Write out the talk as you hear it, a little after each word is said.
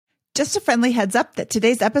Just a friendly heads up that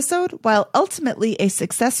today's episode, while ultimately a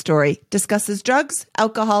success story, discusses drugs,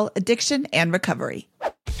 alcohol, addiction, and recovery.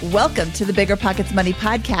 Welcome to the Bigger Pockets Money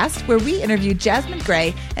podcast, where we interview Jasmine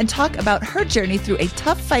Gray and talk about her journey through a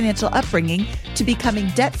tough financial upbringing to becoming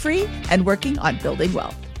debt-free and working on building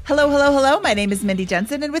wealth. Hello, hello, hello. My name is Mindy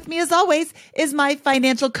Jensen, and with me, as always, is my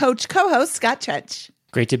financial coach co-host, Scott Trench.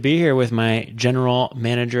 Great to be here with my general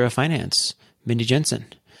manager of finance, Mindy Jensen.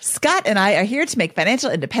 Scott and I are here to make financial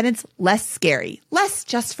independence less scary, less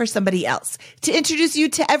just for somebody else, to introduce you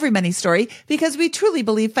to every money story because we truly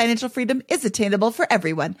believe financial freedom is attainable for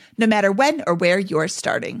everyone, no matter when or where you're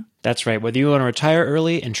starting. That's right. Whether you want to retire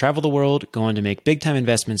early and travel the world, go on to make big-time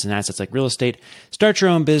investments in assets like real estate, start your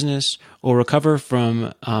own business, or recover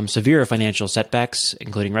from severe financial setbacks,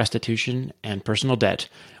 including restitution and personal debt,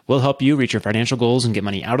 we'll help you reach your financial goals and get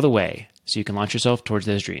money out of the way so you can launch yourself towards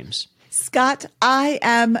those dreams. Scott, I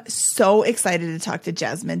am so excited to talk to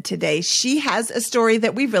Jasmine today. She has a story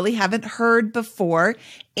that we really haven't heard before,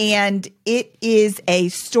 and it is a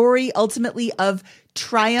story ultimately of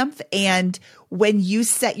triumph. And when you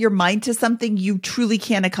set your mind to something, you truly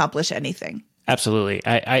can accomplish anything. Absolutely.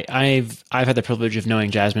 I've had the privilege of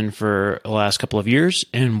knowing Jasmine for the last couple of years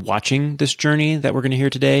and watching this journey that we're going to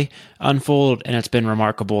hear today unfold, and it's been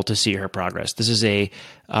remarkable to see her progress. This is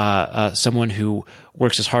someone who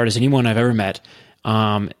works as hard as anyone I've ever met,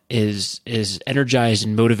 is energized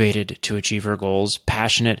and motivated to achieve her goals,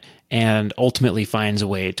 passionate, and ultimately finds a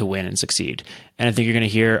way to win and succeed. And I think you're going to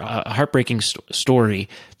hear a heartbreaking story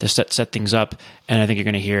to set things up. And I think you're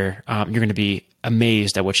going to hear, you're going to be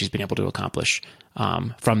amazed at what she's been able to accomplish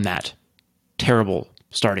from that terrible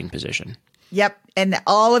starting position. Yep. And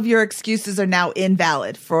all of your excuses are now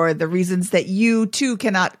invalid for the reasons that you too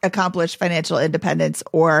cannot accomplish financial independence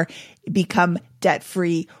or become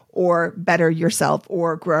debt-free or better yourself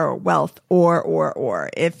or grow wealth or.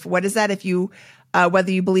 If you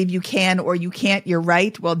whether you believe you can or you can't, you're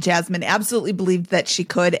right. Well, Jasmine absolutely believed that she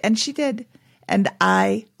could, and she did. And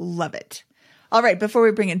I love it. All right, before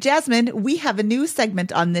we bring in Jasmine, we have a new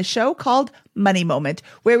segment on this show called Money Moment,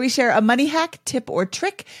 where we share a money hack, tip, or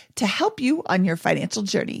trick to help you on your financial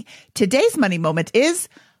journey. Today's Money Moment is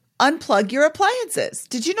unplug your appliances.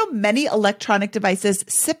 Did you know many electronic devices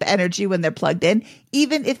sip energy when they're plugged in,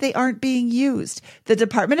 even if they aren't being used? The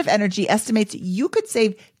Department of Energy estimates you could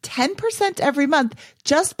save 10% every month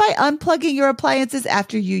just by unplugging your appliances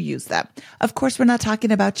after you use them. Of course, we're not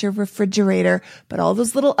talking about your refrigerator, but all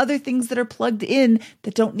those little other things that are plugged in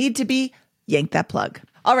that don't need to be. Yank that plug.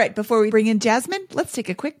 All right, before we bring in Jasmine, let's take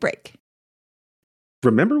a quick break.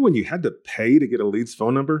 Remember when you had to pay to get a lead's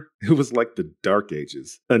phone number? It was like the dark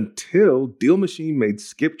ages, until Deal Machine made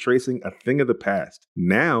skip tracing a thing of the past.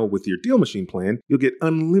 Now, with your Deal Machine plan, you'll get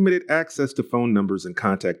unlimited access to phone numbers and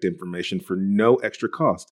contact information for no extra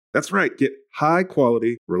cost. That's right, get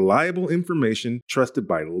high-quality, reliable information trusted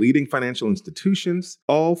by leading financial institutions,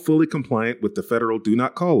 all fully compliant with the federal Do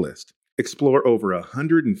Not Call list. Explore over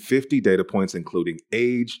 150 data points, including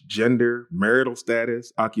age, gender, marital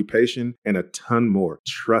status, occupation, and a ton more.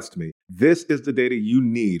 Trust me, this is the data you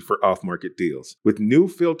need for off-market deals. With new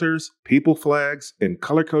filters, people flags, and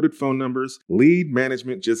color-coded phone numbers, lead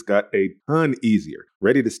management just got a ton easier.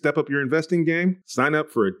 Ready to step up your investing game? Sign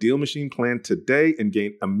up for a Deal Machine plan today and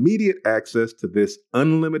gain immediate access to this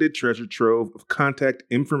unlimited treasure trove of contact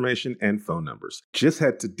information and phone numbers. Just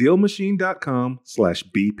head to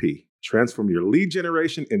dealmachine.com/BP. Transform your lead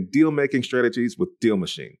generation and deal-making strategies with Deal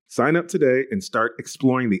Machine. Sign up today and start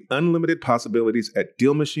exploring the unlimited possibilities at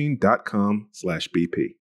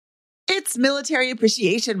dealmachine.com/BP. It's Military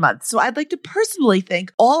Appreciation Month, so I'd like to personally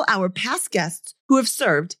thank all our past guests who have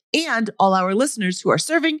served and all our listeners who are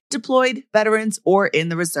serving, deployed, veterans, or in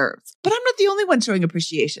the reserves. But I'm not the only one showing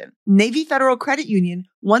appreciation. Navy Federal Credit Union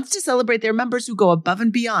wants to celebrate their members who go above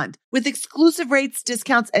and beyond with exclusive rates,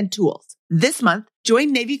 discounts, and tools. This month,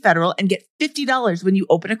 join Navy Federal and get $50 when you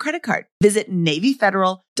open a credit card. Visit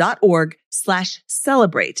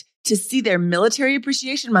NavyFederal.org/celebrate to see their Military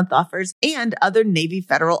Appreciation Month offers and other Navy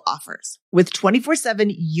Federal offers. With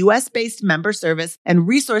 24/7 U.S.-based member service and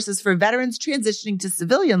resources for veterans transitioning to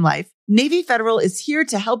civilian life, Navy Federal is here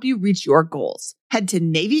to help you reach your goals. Head to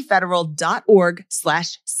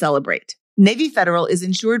NavyFederal.org/celebrate. Navy Federal is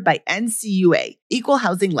insured by NCUA, Equal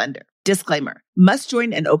Housing Lender. Disclaimer: must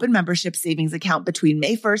join an open membership savings account between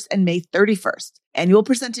May 1st and May 31st. Annual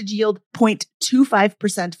percentage yield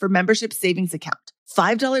 0.25% for membership savings account.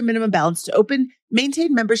 $5 minimum balance to open,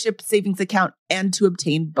 maintain membership savings account, and to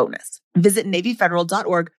obtain bonus. Visit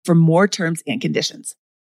NavyFederal.org for more terms and conditions.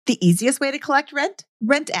 The easiest way to collect rent?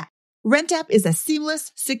 Rent app. RentApp is a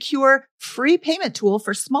seamless, secure, free payment tool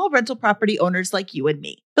for small rental property owners like you and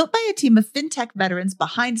me. Built by a team of fintech veterans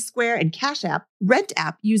behind Square and Cash App,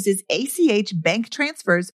 RentApp uses ACH bank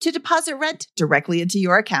transfers to deposit rent directly into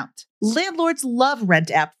your account. Landlords love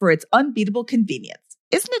RentApp for its unbeatable convenience.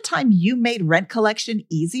 Isn't it time you made rent collection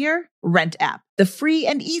easier? RentApp, the free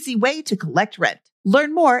and easy way to collect rent.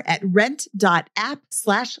 Learn more at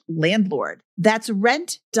rent.app/landlord. That's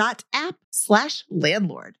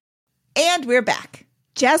rent.app/landlord. And we're back.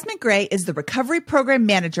 Jasmine Gray is the Recovery Program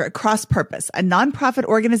Manager at Cross Purpose, a nonprofit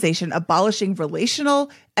organization abolishing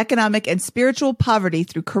relational, economic, and spiritual poverty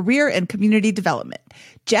through career and community development.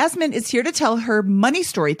 Jasmine is here to tell her money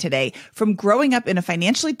story today, from growing up in a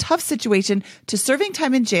financially tough situation to serving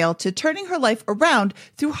time in jail to turning her life around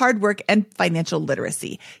through hard work and financial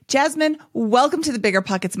literacy. Jasmine, welcome to the Bigger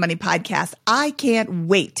Pockets Money Podcast. I can't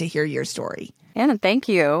wait to hear your story. Anna, thank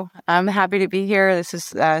you. I'm happy to be here. This is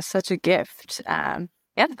such a gift.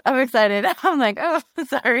 Yeah, I'm excited. I'm like, oh,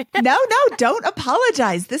 sorry. No, don't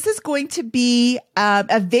apologize. This is going to be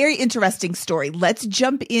a very interesting story. Let's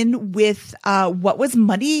jump in with what was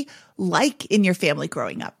money like in your family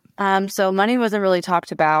growing up? So money wasn't really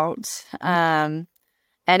talked about. And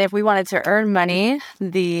if we wanted to earn money,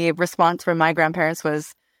 the response from my grandparents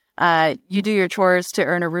was, you do your chores to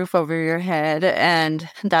earn a roof over your head. And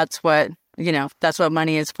that's what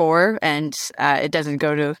money is for. And it doesn't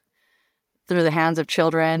go through the hands of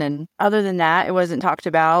children. And other than that, it wasn't talked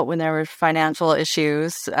about. When there were financial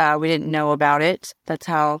issues, we didn't know about it. That's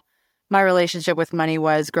how my relationship with money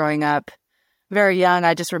was growing up. Very young,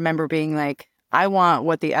 I just remember being like, I want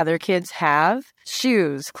what the other kids have,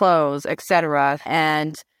 shoes, clothes, etc.,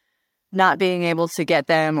 and not being able to get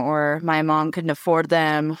them, or my mom couldn't afford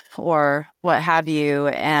them, or what have you.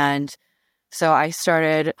 And so I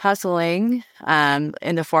started hustling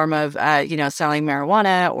in the form of, selling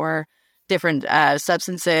marijuana or different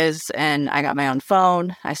substances. And I got my own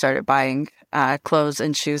phone. I started buying clothes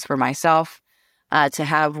and shoes for myself to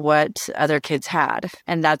have what other kids had.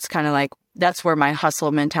 And that's kind of like, that's where my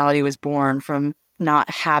hustle mentality was born, from not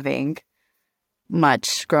having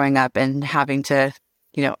much growing up and having to,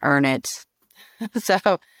 earn it. So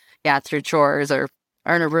yeah, through chores, or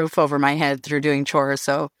earn a roof over my head through doing chores.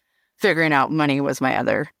 So figuring out money was my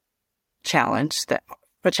other challenge,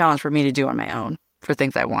 a challenge for me to do on my own for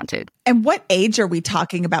things I wanted. And what age are we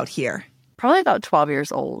talking about here? Probably about 12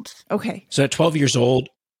 years old. Okay. So at 12 years old,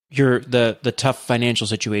 the tough financial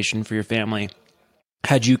situation for your family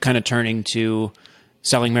had you kind of turning to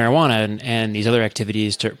selling marijuana and these other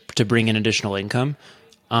activities to bring in additional income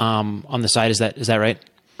on the side. Is that right?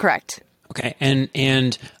 Correct. Okay.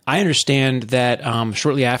 And I understand that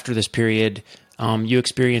shortly after this period, you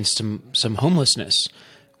experienced some homelessness.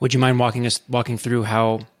 Would you mind walking through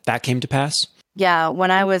how that came to pass? Yeah.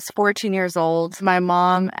 When I was 14 years old, my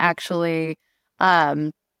mom actually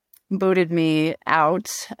booted me out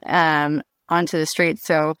onto the street.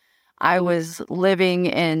 So I was living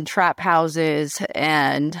in trap houses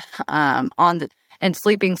and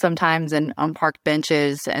sleeping sometimes on park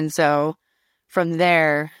benches. And so from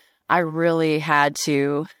there, I really had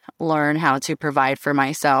to learn how to provide for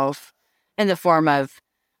myself in the form of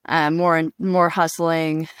more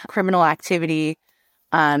hustling, criminal activity,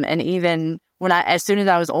 and even as soon as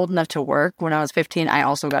I was old enough to work, when I was 15, I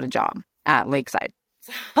also got a job at Lakeside.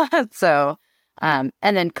 So, and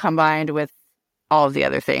then combined with all of the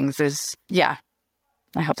other things I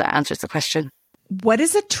hope that answers the question. What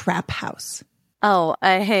is a trap house? Oh,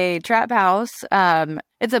 hey, trap house.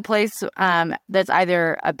 It's a place that's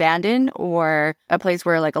either abandoned or a place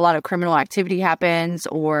where like a lot of criminal activity happens,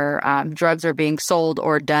 or drugs are being sold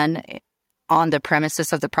or done on the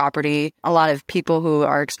premises of the property. A lot of people who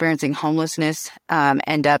are experiencing homelessness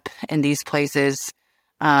end up in these places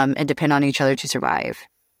and depend on each other to survive.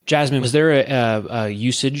 Jasmine, was there a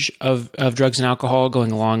usage of drugs and alcohol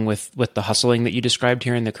going along with the hustling that you described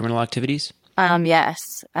here in the criminal activities? Yes.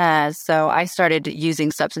 So I started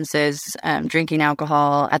using substances, drinking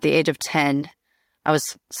alcohol at the age of 10. I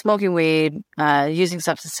was smoking weed, using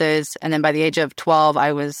substances. And then by the age of 12,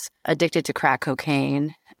 I was addicted to crack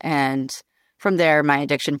cocaine. And from there, my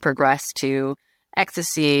addiction progressed to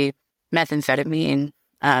ecstasy, methamphetamine,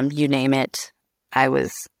 you name it. I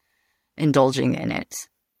was indulging in it.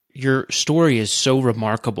 Your story is so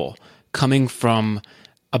remarkable, coming from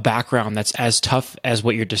a background that's as tough as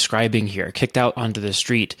what you're describing here, kicked out onto the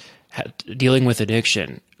street, dealing with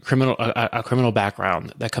addiction, a criminal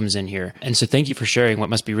background that comes in here. And so thank you for sharing what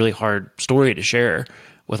must be a really hard story to share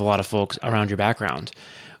with a lot of folks around your background.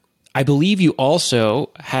 I believe you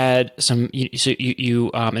also had some,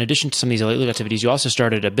 in addition to some of these illegal activities, you also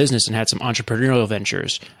started a business and had some entrepreneurial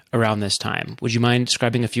ventures around this time. Would you mind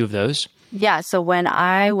describing a few of those? Yeah. So when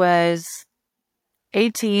I was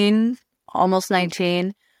 18, almost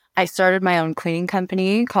 19, I started my own cleaning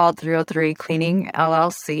company called 303 Cleaning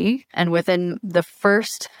LLC. And within the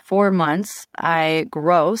first 4 months, I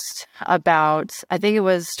grossed about, I think it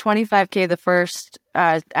was $25K the first,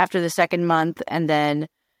 after the second month. And then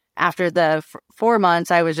after the 4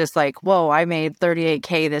 months, I was just like, whoa, I made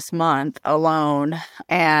 $38K this month alone.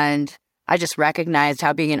 And I just recognized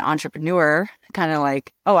how being an entrepreneur, kind of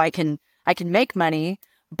like, oh, I can make money,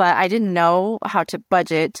 but I didn't know how to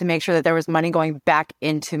budget to make sure that there was money going back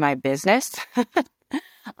into my business,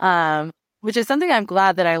 which is something I'm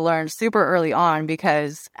glad that I learned super early on,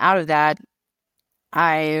 because out of that,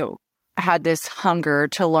 I had this hunger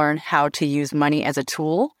to learn how to use money as a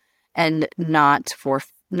tool and not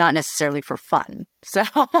necessarily for fun. So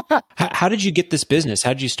how did you get this business?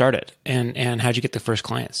 How did you start it? And how did you get the first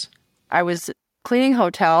clients? I was cleaning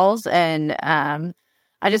hotels, and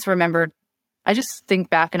I just think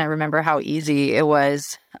back and I remember how easy it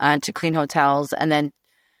was to clean hotels. And then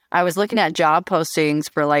I was looking at job postings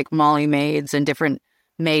for like Molly maids and different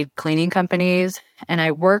maid cleaning companies. And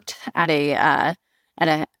I worked at a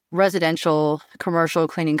residential commercial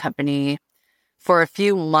cleaning company for a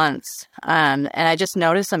few months. And I just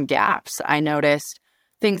noticed some gaps. I noticed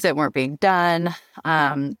things that weren't being done,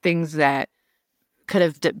 things that could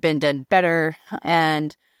have been done better.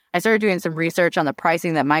 And I started doing some research on the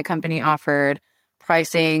pricing that my company offered,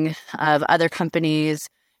 pricing of other companies,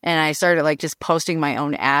 and I started like just posting my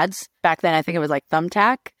own ads. Back then, I think it was like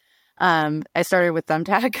Thumbtack. I started with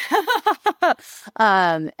Thumbtack,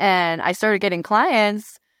 and I started getting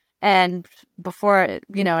clients. And before,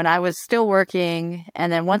 and I was still working.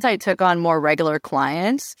 And then once I took on more regular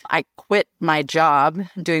clients, I quit my job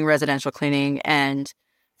doing residential cleaning. And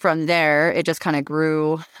from there, it just kind of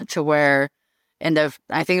grew to where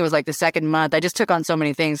I think it was like the second month, I just took on so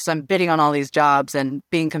many things. So I'm bidding on all these jobs and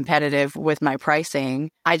being competitive with my pricing.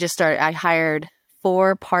 I hired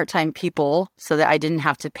 4 part-time people so that I didn't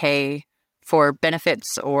have to pay for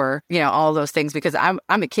benefits or, all those things, because I'm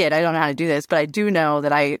a kid. I don't know how to do this, but I do know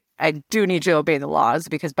that I do need to obey the laws,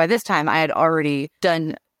 because by this time I had already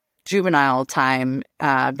done juvenile time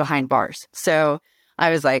behind bars. So I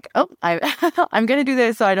was like, oh, I'm going to do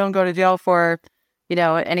this so I don't go to jail for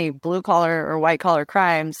any blue collar or white collar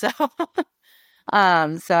crime. So, so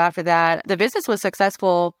after that, the business was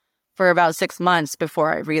successful for about 6 months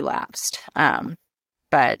before I relapsed.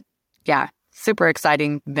 But yeah, super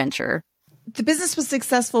exciting venture. The business was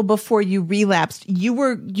successful before you relapsed. You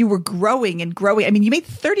were growing and growing. I mean, you made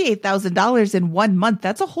 $38,000 in 1 month.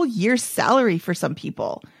 That's a whole year's salary for some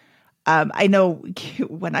people. I know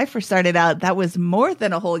when I first started out, that was more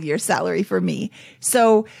than a whole year's salary for me.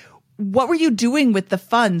 So what were you doing with the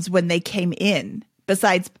funds when they came in?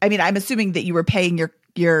 Besides, I mean, I'm assuming that you were paying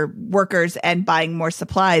your workers and buying more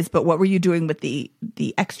supplies, but what were you doing with the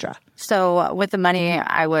extra? So with the money,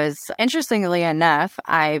 interestingly enough,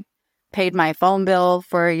 I paid my phone bill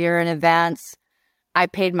for a year in advance. I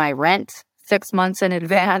paid my rent 6 months in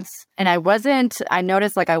advance. And I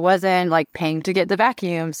noticed like I wasn't like paying to get the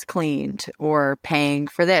vacuums cleaned or paying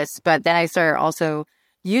for this. But then I started also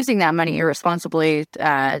using that money irresponsibly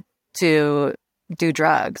to do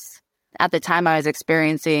drugs. At the time, I was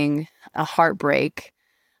experiencing a heartbreak.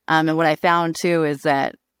 And what I found too is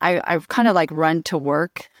that I kind of like run to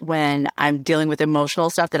work when I'm dealing with emotional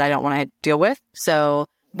stuff that I don't want to deal with. So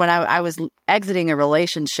when I was exiting a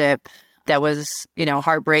relationship that was,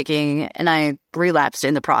 heartbreaking, and I relapsed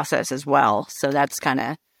in the process as well. So that's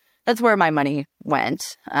where my money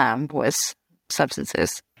went, was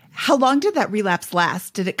substances. How long did that relapse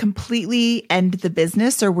last? Did it completely end the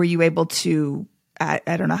business, or were you able to, I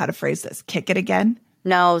don't know how to phrase this, kick it again?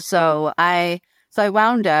 No. So I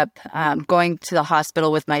wound up going to the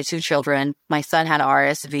hospital with my 2 children. My son had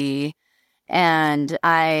RSV, and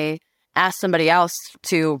I asked somebody else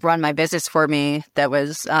to run my business for me that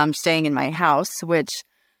was staying in my house, which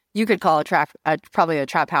you could call probably a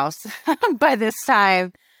trap house by this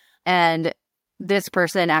time. And this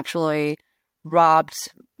person actually robbed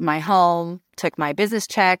my home, took my business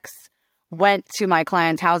checks, went to my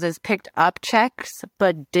clients' houses, picked up checks,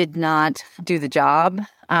 but did not do the job.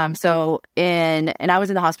 And I was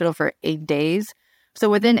in the hospital for 8 days. So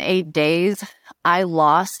within 8 days, I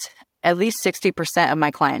lost at least 60% of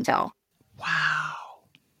my clientele. Wow.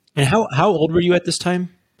 And how old were you at this time?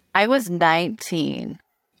 I was 19.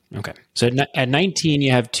 Okay. So at 19,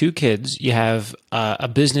 you have two kids, you have a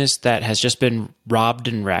business that has just been robbed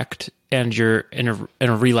and wrecked, and you're in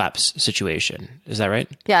a relapse situation. Is that right?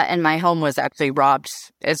 Yeah, and my home was actually robbed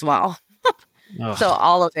as well. Ugh. So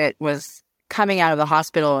all of it was coming out of the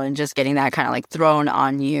hospital and just getting that kind of like thrown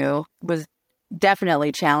on you was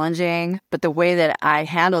definitely challenging. But the way that I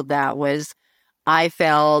handled that was I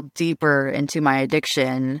fell deeper into my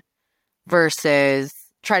addiction versus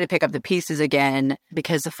try to pick up the pieces again,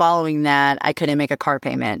 because following that, I couldn't make a car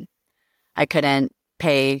payment. I couldn't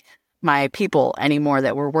pay my people anymore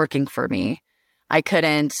that were working for me. I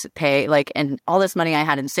couldn't pay, and all this money I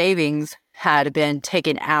had in savings had been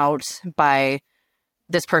taken out by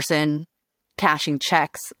this person cashing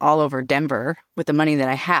checks all over Denver with the money that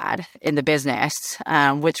I had in the business,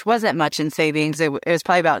 which wasn't much in savings. It was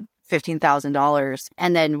probably about $15,000.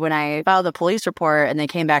 And then when I filed the police report and they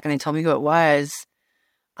came back and they told me who it was,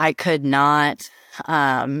 I could not,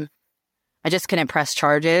 I just couldn't press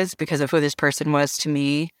charges because of who this person was to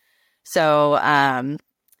me. So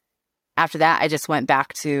after that, I just went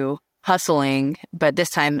back to hustling, but this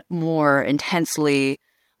time more intensely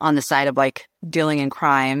on the side of like dealing in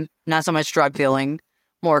crime, not so much drug dealing,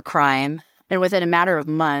 more crime. And within a matter of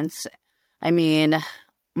months, I mean,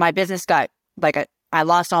 my business got I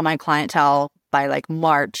lost all my clientele by like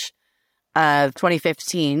March of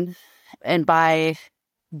 2015. And by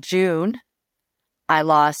June, I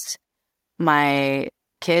lost my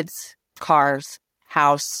kids, cars,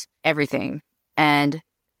 house, everything. And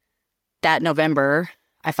that November,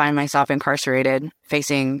 I find myself incarcerated,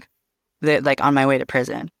 facing on my way to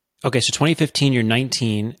prison. Okay, so 2015, you're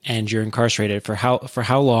 19 and you're incarcerated for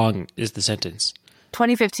how long is the sentence?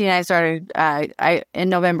 2015, I started. In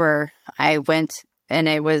November, I went, and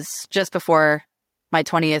it was just before my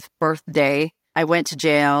 20th birthday. I went to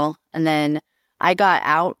jail, and then I got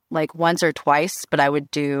out like once or twice, but I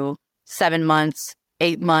would do 7 months,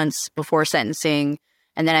 8 months before sentencing,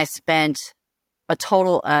 and then I spent a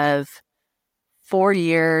total of 4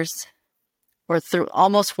 years, or through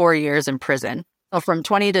almost 4 years in prison. So from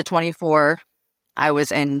 20 to 24, I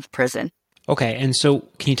was in prison. Okay, and so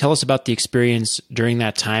can you tell us about the experience during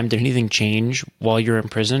that time? Did anything change while you're in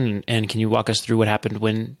prison? And can you walk us through what happened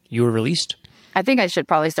when you were released? I think I should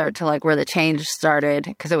probably start to like where the change started,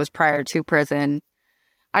 because it was prior to prison.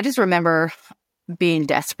 I just remember being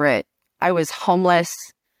desperate. I was homeless.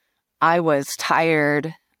 I was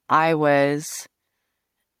tired. I was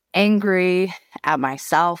angry at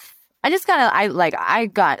myself. I just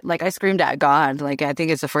I screamed at God. Like, I think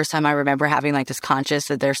it's the first time I remember having like this conscious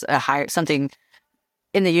that there's something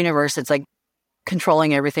in the universe that's like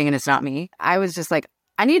controlling everything and it's not me. I was just like,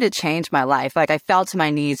 I need to change my life. Like, I fell to my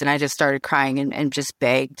knees and I just started crying and just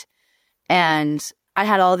begged. And I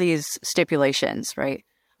had all these stipulations, right?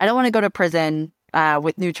 I don't want to go to prison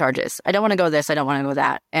with new charges. I don't want to go this. I don't want to go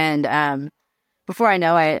that. And before I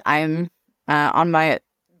know it, I'm on my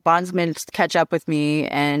bondsmen catch up with me,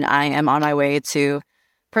 and I am on my way to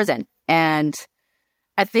prison. And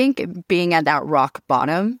I think being at that rock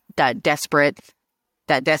bottom, that desperate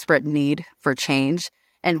need for change,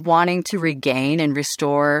 and wanting to regain and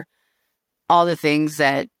restore all the things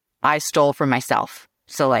that I stole from myself.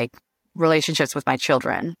 So like relationships with my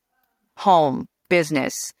children, home,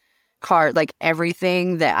 business, car, like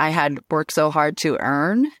everything that I had worked so hard to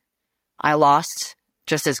earn, I lost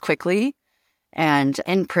just as quickly. And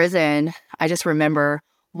in prison, I just remember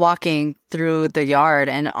walking through the yard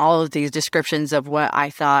and all of these descriptions of what I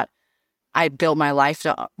thought I built my life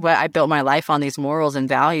on, these morals and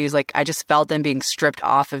values. Like, I just felt them being stripped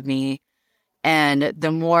off of me. And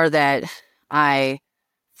the more that I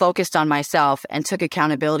focused on myself and took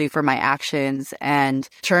accountability for my actions and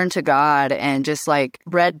turned to God and just like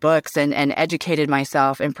read books and educated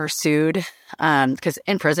myself and pursued, because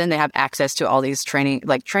in prison they have access to all these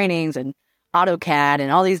trainings and AutoCAD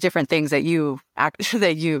and all these different things that you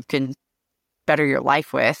can better your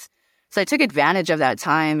life with. So I took advantage of that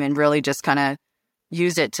time and really just kind of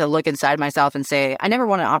used it to look inside myself and say, I never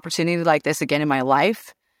want an opportunity like this again in my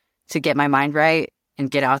life, to get my mind right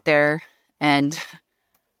and get out there and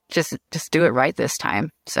just do it right this time.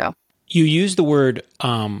 So you used the word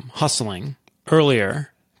hustling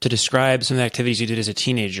earlier to describe some of the activities you did as a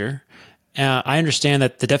teenager. I understand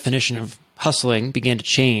that the definition of hustling began to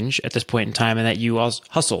change at this point in time, and that you also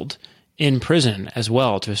hustled in prison as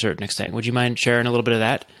well to a certain extent. Would you mind sharing a little bit of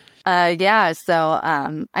that? Yeah. So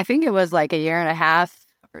I think it was like a year and a half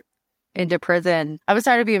into prison. I was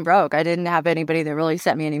tired of being broke. I didn't have anybody that really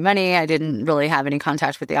sent me any money. I didn't really have any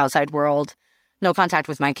contact with the outside world. No contact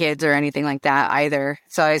with my kids or anything like that either.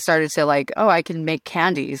 So I started to I can make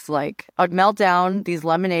candies. Like, I'd melt down these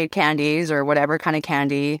lemonade candies or whatever kind of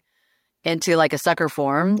candy, into like a sucker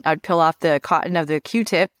form. I'd peel off the cotton of the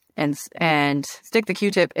Q-tip and stick the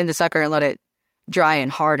Q-tip in the sucker and let it dry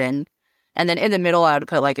and harden. And then in the middle, I would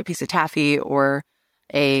put like a piece of taffy or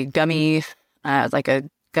a gummy, like a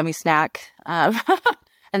gummy snack.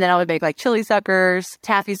 And then I would make like chili suckers,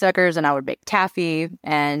 taffy suckers, and I would make taffy.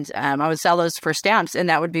 And I would sell those for stamps, and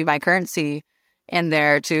that would be my currency in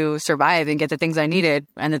there to survive and get the things I needed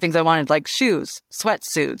and the things I wanted, like shoes,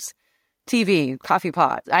 sweatsuits, TV, coffee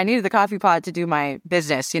pot. I needed the coffee pot to do my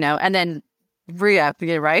business, and then re-up,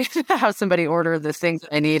 right? Have somebody order the things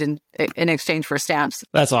that I need in exchange for stamps.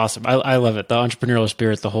 That's awesome. I love it. The entrepreneurial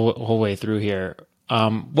spirit the whole way through here.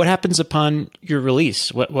 What happens upon your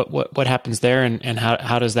release? What happens there, and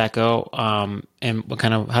how does that go? And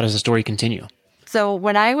how does the story continue? So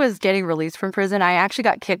when I was getting released from prison, I actually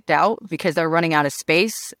got kicked out because they were running out of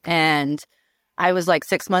space, and I was like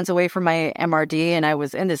 6 months away from my MRD, and I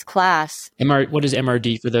was in this class. What is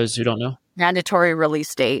MRD for those who don't know? Mandatory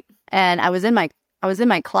release date. And I was in my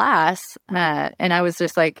class, and I was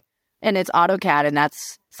just like, and it's AutoCAD, and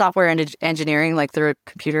that's software engineering, like through a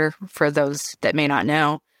computer, for those that may not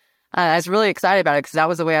know. I was really excited about it because that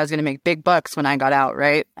was the way I was going to make big bucks when I got out,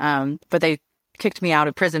 right? But they kicked me out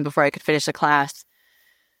of prison before I could finish the class.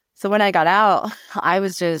 So when I got out, I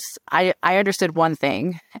was just, I understood one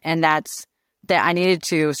thing, and that's that I needed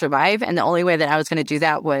to survive. And the only way that I was going to do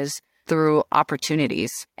that was through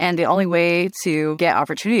opportunities. And the only way to get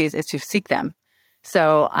opportunities is to seek them.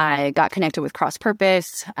 So I got connected with Cross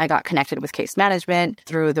Purpose. I got connected with case management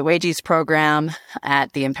through the Wages program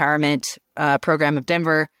at the Empowerment program of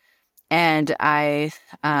Denver. And I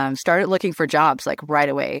started looking for jobs like right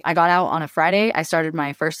away. I got out on a Friday. I started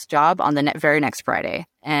my first job on the very next Friday.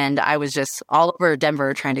 And I was just all over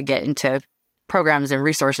Denver trying to get into programs and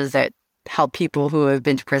resources that help people who have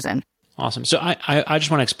been to prison. Awesome. So I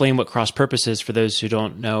just want to explain what Cross Purpose is for those who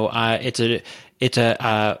don't know. It's a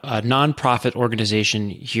nonprofit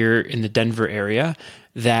organization here in the Denver area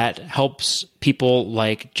that helps people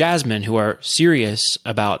like Jasmine who are serious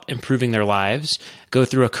about improving their lives go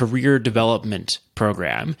through a career development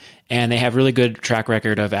program. And they have really good track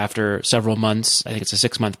record of, after several months, I think it's a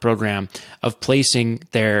 6-month program, of placing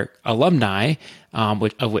their alumni,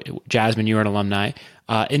 which Jasmine, you're an alumni,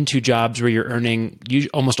 into jobs where you're earning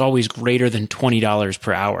almost always greater than $20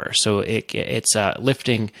 per hour. So it's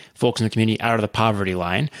lifting folks in the community out of the poverty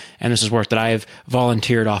line. And this is work that I've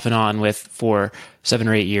volunteered off and on with for 7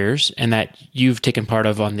 or 8 years, and that you've taken part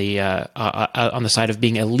of on the side of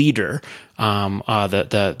being a leader,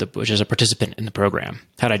 which is a participant in the program.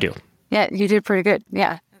 How'd I do? Yeah, you did pretty good.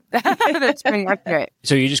 Yeah. That's pretty accurate.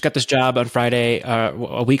 So you just got this job on Friday,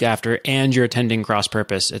 a week after, and you're attending Cross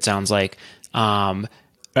Purpose, it sounds like,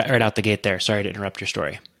 right out the gate there. Sorry to interrupt your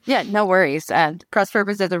story. Yeah, no worries. Cross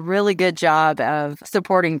Purpose does a really good job of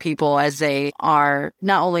supporting people as they are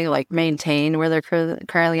not only like maintain where they're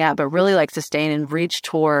currently at, but really like sustain and reach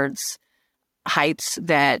towards heights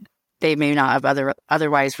that they may not have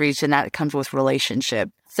otherwise reached. And that comes with relationship.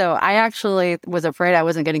 So I actually was afraid I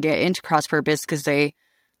wasn't going to get into Cross Purpose because they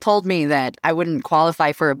told me that I wouldn't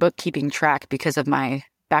qualify for a bookkeeping track because of my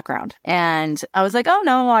background. And I was like, oh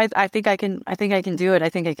no, I think I can do it. I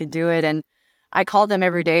think I can do it. And I called them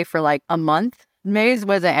every day for like a month. May's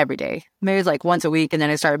wasn't every day. May's like once a week. And then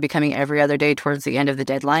it started becoming every other day towards the end of the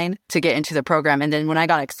deadline to get into the program. And then when I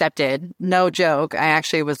got accepted, no joke, I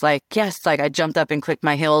actually was like, yes, like I jumped up and clicked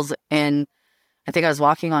my heels, and I think I was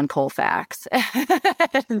walking on Colfax.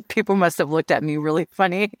 People must have looked at me really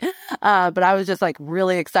funny. But I was just like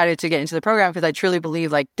really excited to get into the program because I truly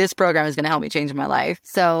believe like this program is going to help me change my life.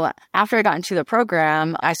 So after I got into the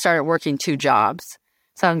program, I started working 2 jobs.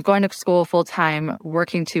 So I'm going to school full time,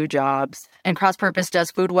 working 2 jobs, and Cross Purpose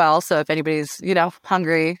does food well. So if anybody's,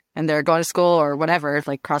 hungry and they're going to school or whatever,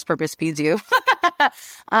 like Cross Purpose feeds you. But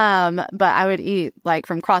I would eat like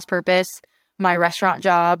from Cross Purpose, my restaurant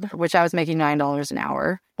job, which I was making $9 an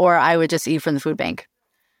hour, or I would just eat from the food bank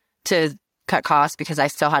to cut costs because I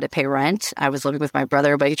still had to pay rent. I was living with my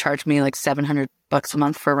brother, but he charged me like $700 a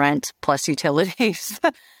month for rent plus utilities.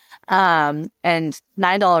 And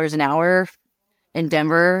 $9 an hour in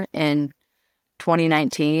Denver in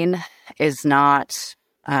 2019 is not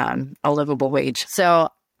a livable wage. So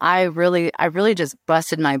I really just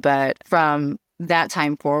busted my butt from that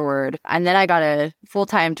time forward. And then I got a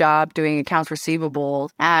full-time job doing accounts receivable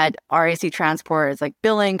at RAC Transport. It's like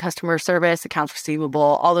billing, customer service, accounts receivable,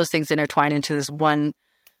 all those things intertwined into this one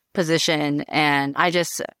position. And I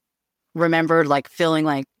just remembered like feeling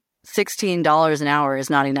like $16 an hour is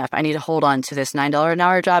not enough. I need to hold on to this $9 an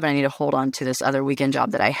hour job, and I need to hold on to this other weekend job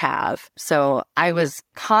that I have. So I was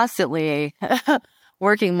constantly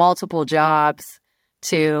working multiple jobs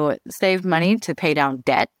to save money to pay down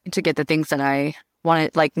debt to get the things that I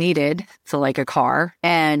wanted, like needed. So like a car.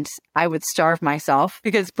 And I would starve myself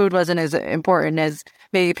because food wasn't as important as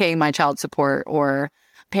maybe paying my child support or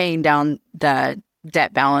paying down the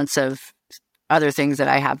debt balance of other things that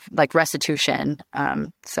I have, like restitution.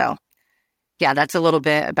 So yeah, that's a little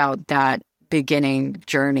bit about that beginning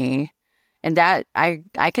journey. And that I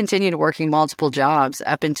continued working multiple jobs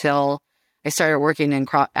up until I started working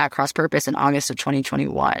at Cross Purpose in August of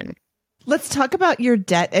 2021. Let's talk about your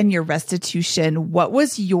debt and your restitution. What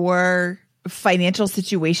was your financial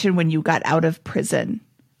situation when you got out of prison?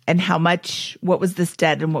 And what was this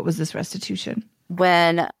debt and what was this restitution?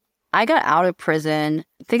 When I got out of prison,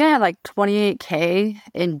 I think I had like $28K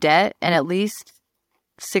in debt, and at least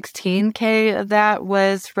 $16K of that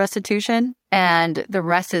was restitution. And the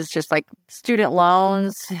rest is just like student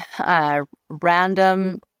loans,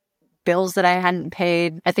 random bills that I hadn't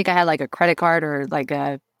paid. I think I had like a credit card or like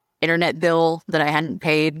a internet bill that I hadn't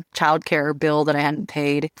paid, childcare bill that I hadn't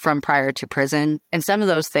paid from prior to prison. And some of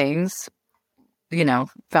those things,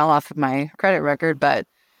 fell off of my credit record, but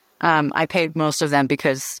I paid most of them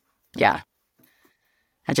because,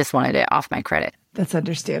 I just wanted it off my credit. That's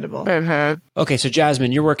understandable. Okay, so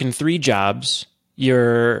Jasmine, you're working 3 jobs.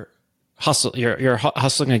 You're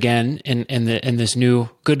hustling again in this new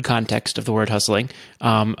good context of the word hustling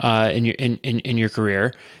in your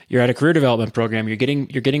career. You're at a career development program. You're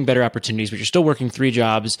getting better opportunities, but you're still working 3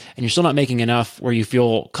 jobs, and you're still not making enough where you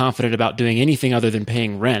feel confident about doing anything other than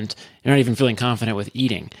paying rent. You're not even feeling confident with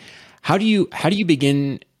eating. How do you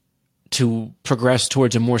begin to progress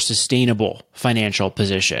towards a more sustainable financial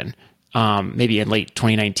position? Maybe in late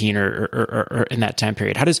 2019 or in that time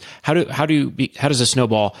period. How does a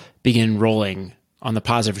snowball begin rolling on the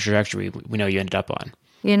positive trajectory we know you ended up on?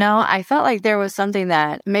 I felt like there was something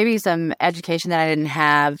that maybe some education that I didn't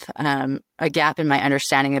have, a gap in my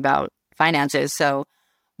understanding about finances. So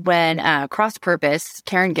when Cross Purpose,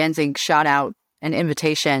 Karen Gensing shot out an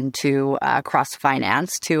invitation to Cross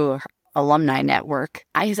Finance to alumni network,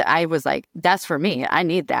 I was like, that's for me. I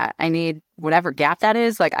need that. I need whatever gap that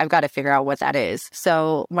is. Like, I've got to figure out what that is.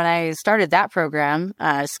 So when I started that program,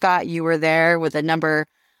 Scott, you were there with a number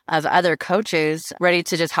of other coaches ready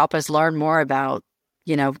to just help us learn more about,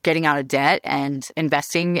 getting out of debt and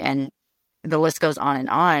investing, and the list goes on and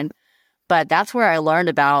on. But that's where I learned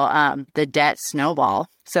about the debt snowball.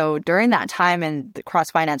 So during that time in the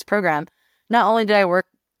Cross Finance program, not only did I work,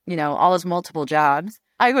 all those multiple jobs,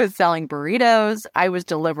 I was selling burritos, I was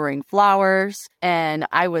delivering flowers, and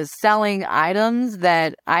I was selling items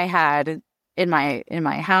that I had in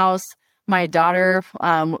my house. My daughter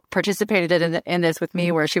participated in this with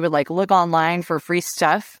me, where she would like look online for free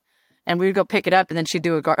stuff, and we would go pick it up, and then she'd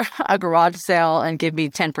do a garage sale and give me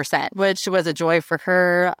 10%, which was a joy for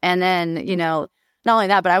her. And then, not only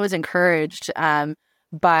that, but I was encouraged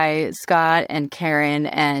by Scott and Karen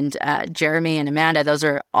and Jeremy and Amanda. Those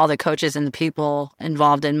are all the coaches and the people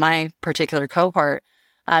involved in my particular cohort,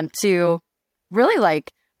 to really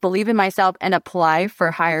like believe in myself and apply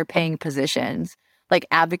for higher paying positions, like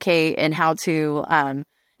advocate and how to,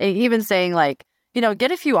 even saying like,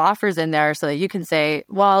 get a few offers in there so that you can say,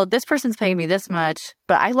 well, this person's paying me this much,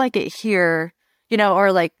 but I like it here,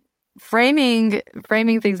 or like framing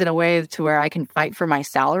things in a way to where I can fight for my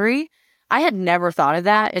salary. I had never thought of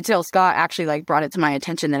that until Scott actually like brought it to my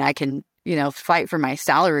attention that I can, fight for my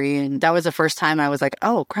salary. And that was the first time I was like,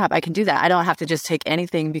 oh crap, I can do that. I don't have to just take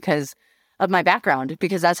anything because of my background,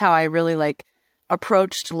 because that's how I really like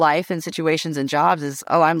approached life and situations and jobs is,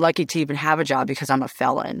 oh, I'm lucky to even have a job because I'm a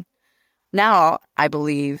felon. Now I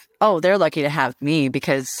believe, oh, they're lucky to have me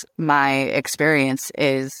because my experience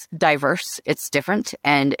is diverse, it's different,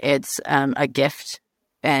 and it's a gift.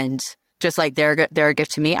 And just like they're a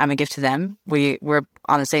gift to me, I'm a gift to them. We're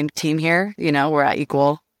on the same team here, we're at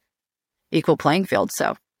equal playing field.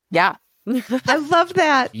 So yeah. I love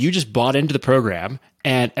that. You just bought into the program,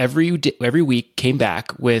 and every week came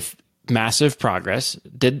back with massive progress,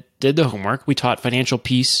 did the homework. We taught Financial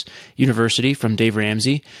Peace University from Dave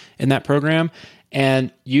Ramsey in that program,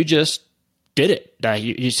 and you just did it.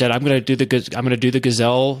 You said, I'm going to do the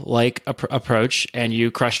gazelle-like approach, and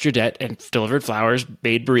you crushed your debt and delivered flowers,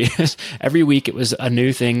 made burritos. Every week it was a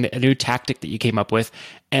new thing, a new tactic that you came up with,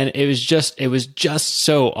 and it was just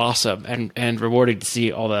so awesome and rewarding to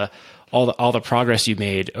see all the progress you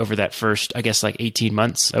made over that first, I guess, like 18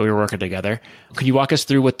 months that we were working together. Could you walk us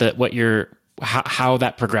through how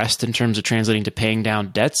that progressed in terms of translating to paying down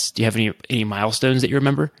debts? Do you have any milestones that you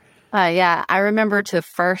remember? Yeah, I remember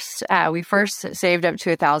we first saved up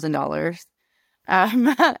to $1,000.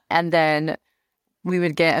 And then we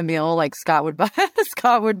would get a meal like Scott would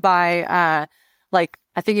buy like,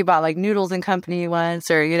 I think you bought like Noodles and Company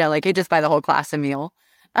once, or, like you just buy the whole class a meal.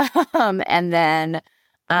 And then,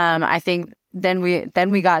 I think then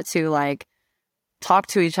we got to like talk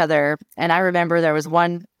to each other. And I remember there was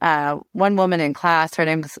one woman in class, her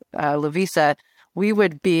name's Lavisa. We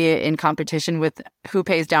would be in competition with who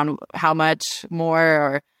pays down how much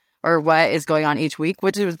more or what is going on each week,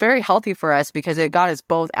 which was very healthy for us because it got us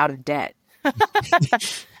both out of debt.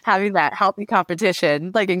 Having that healthy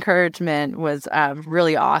competition, like encouragement, was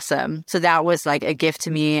really awesome. So that was like a gift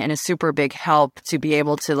to me and a super big help to be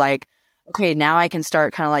able to like, okay, now I can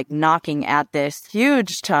start kind of like knocking at this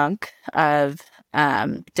huge chunk of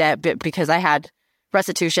debt because I had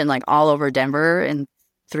restitution like all over Denver in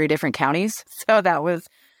 3 different counties. So that was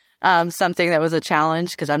something that was a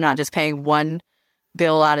challenge because I'm not just paying one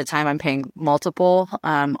bill at a time. I'm paying multiple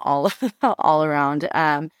all around.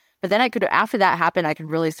 But then after that happened, I could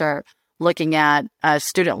really start looking at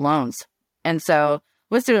student loans. And so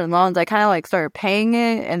with student loans, I kind of like started paying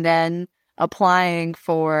it and then applying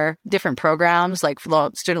for different programs, like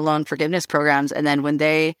student loan forgiveness programs. And then when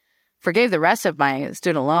they forgave the rest of my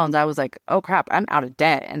student loans, I was like, oh crap, I'm out of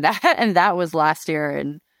debt. And that was last year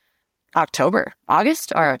in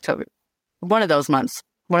August or October, one of those months,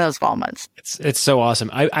 one of those fall months. It's so awesome.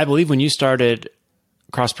 I believe when you started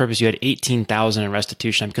Cross Purpose, you had 18,000 in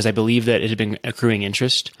restitution because I believe that it had been accruing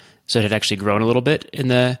interest. So it had actually grown a little bit in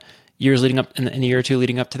the years leading up, in the year or two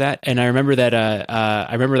leading up to that. And I remember that,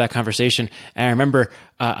 I remember that conversation. And I remember,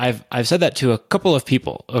 I've said that to a couple of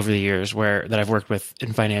people over the years that I've worked with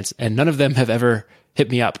in finance, and none of them have ever hit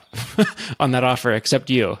me up on that offer except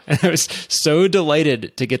you. And I was so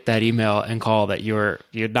delighted to get that email and call that you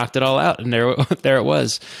knocked it all out, and there it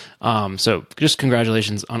was. So just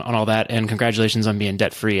congratulations on all that, and congratulations on being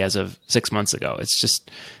debt free as of 6 months ago. It's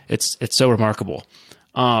so remarkable.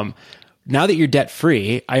 Now that you're debt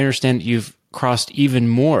free, I understand you've crossed even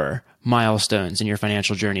more milestones in your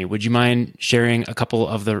financial journey. Would you mind sharing a couple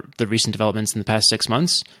of the recent developments in the past 6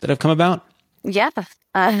 months that have come about? Yeah.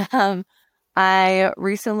 I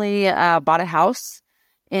recently bought a house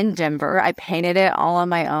in Denver. I painted it all on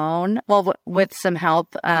my own, well, with some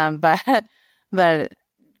help, but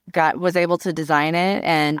was able to design it,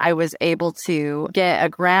 and I was able to get a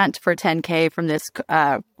grant for $10,000 from this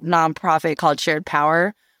nonprofit called Shared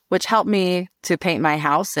Power, which helped me to paint my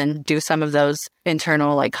house and do some of those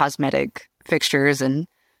internal like cosmetic fixtures and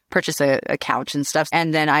purchase a couch and stuff.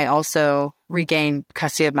 And then I also regained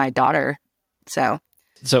custody of my daughter. So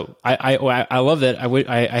I love that.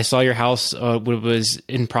 I saw your house was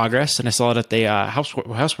in progress, and I saw it at the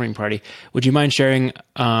housewarming party. Would you mind sharing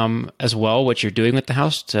as well what you're doing with the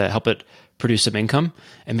house to help it produce some income,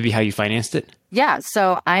 and maybe how you financed it? Yeah,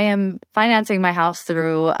 so I am financing my house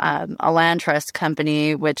through a land trust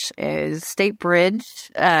company, which is State Bridge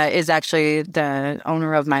is actually the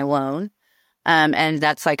owner of my loan, and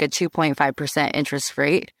that's like a 2.5% interest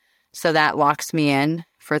rate. So that locks me in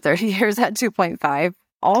for 30 years at 2.5.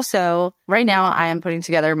 Also, right now I am putting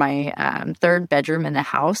together my 3rd bedroom in the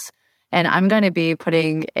house, and I'm going to be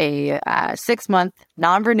putting a 6-month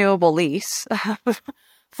non-renewable lease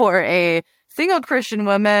for a single Christian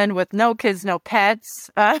woman with no kids, no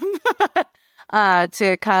pets, to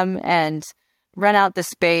come and rent out the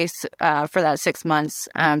space for that 6 months.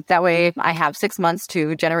 That way I have 6 months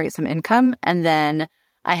to generate some income, and then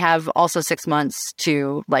I have also 6 months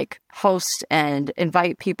to like host and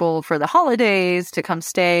invite people for the holidays to come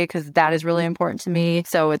stay, because that is really important to me.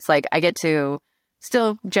 So it's like I get to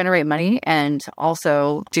still generate money and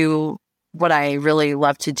also do what I really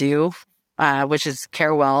love to do, which is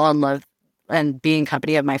care well and love and be in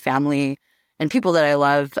company of my family and people that I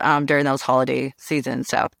love during those holiday seasons.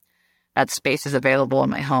 So that space is available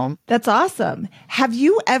in my home. That's awesome. Have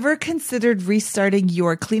you ever considered restarting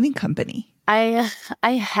your cleaning company? I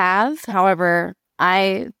have. However,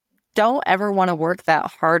 I don't ever want to work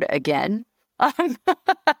that hard again. And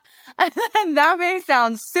that may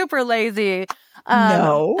sound super lazy.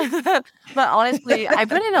 No. But honestly, I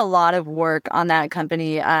put in a lot of work on that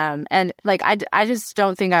company. And like, I just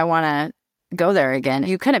don't think I want to go there again.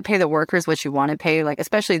 You couldn't pay the workers what you want to pay, like,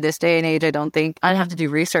 especially this day and age. I don't think I'd have to do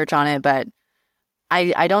research on it, but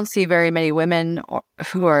I don't see very many women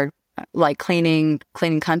who are like cleaning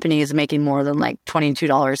companies making more than like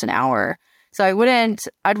 $22 an hour. So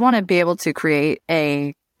I'd want to be able to create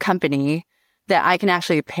a company that I can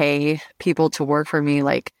actually pay people to work for me,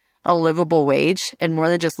 like a livable wage, and more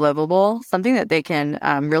than just livable, something that they can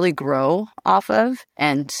really grow off of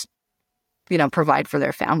and, provide for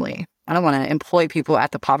their family. I don't want to employ people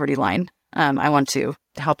at the poverty line. I want to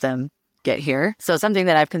help them get here. So something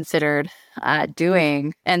that I've considered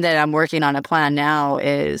doing, and that I'm working on a plan now,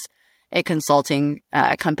 is a consulting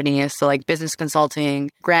company. So like business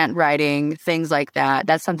consulting, grant writing, things like that.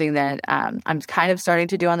 That's something that I'm kind of starting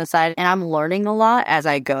to do on the side, and I'm learning a lot as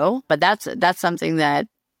I go. But that's something that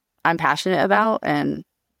I'm passionate about, and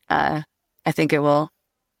I think it will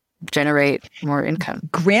generate more income.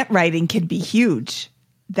 Grant writing can be huge.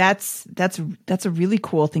 That's a really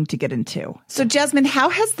cool thing to get into. So Jasmine, how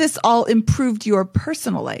has this all improved your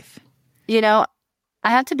personal life? You know,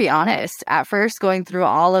 I have to be honest. At first, going through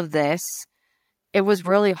all of this, it was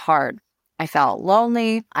really hard. I felt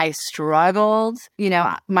lonely. I struggled. You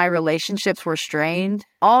know, my relationships were strained.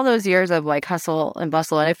 All those years of like hustle and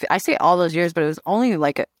bustle. And if I say all those years, but it was only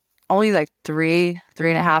like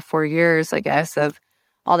 3.5, 4 years, I guess, of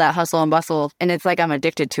all that hustle and bustle. And it's like I'm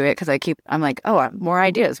addicted to it because I'm like, oh, more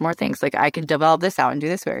ideas, more things. Like I can develop this out and do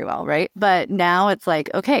this very well, right? But now it's like,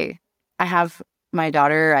 okay, I have my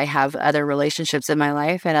daughter, I have other relationships in my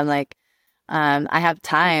life, and I'm like, I have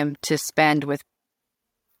time to spend with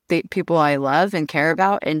the people I love and care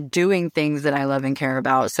about and doing things that I love and care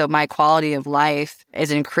about. So my quality of life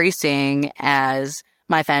is increasing as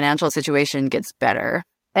my financial situation gets better.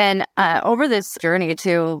 And over this journey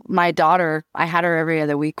too, my daughter, I had her every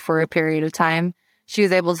other week for a period of time. She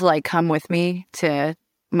was able to like come with me to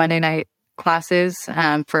Monday night classes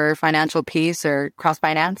for financial peace or cross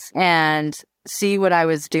finance and see what I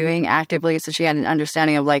was doing actively. So she had an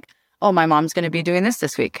understanding of like, oh, my mom's going to be doing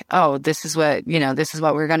this week. Oh, this is what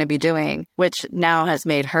we're going to be doing, which now has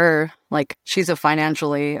made her like, she's a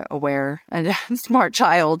financially aware and smart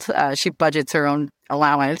child. She budgets her own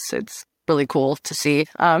allowance. It's really cool to see.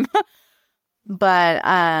 But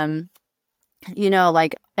you know,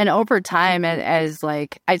 like, and over time, as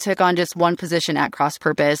like, I took on just one position at Cross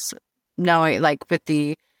Purpose, knowing like with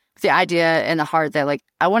the idea in the heart that like,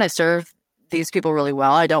 I want to serve these people really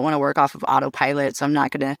well. I don't want to work off of autopilot. So I'm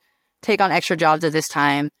not going to take on extra jobs at this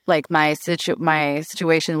time. Like my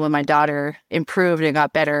situation with my daughter improved and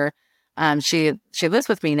got better. She lives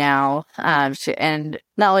with me now. And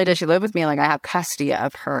not only does she live with me, like I have custody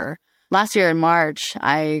of her. Last year in March,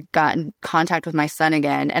 I got in contact with my son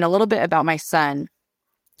again. And a little bit about my son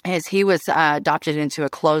is he was adopted into a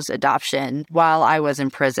closed adoption while I was in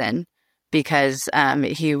prison because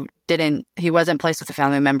he wasn't placed with a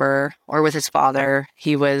family member or with his father.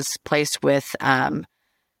 He was placed with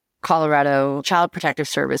Colorado Child Protective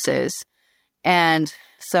Services. And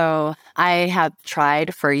so I have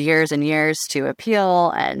tried for years and years to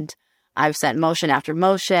appeal, and I've sent motion after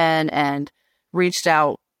motion and reached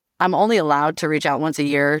out. I'm only allowed to reach out once a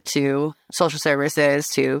year to social services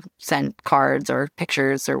to send cards or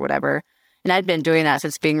pictures or whatever. And I'd been doing that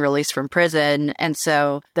since being released from prison. And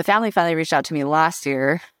so the family finally reached out to me last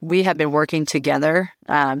year. We have been working together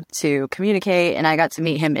to communicate, and I got to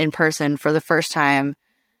meet him in person for the first time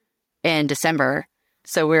in December.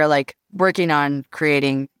 So we were like working on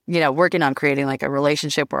creating like a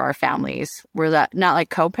relationship where our families, we're not like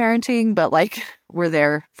co-parenting, but like we're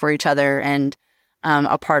there for each other and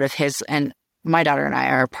a part of his, and my daughter and I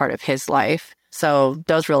are a part of his life. So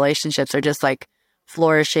those relationships are just like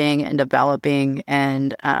flourishing and developing.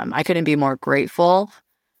 And I couldn't be more grateful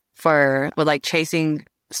with like chasing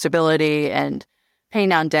stability and paying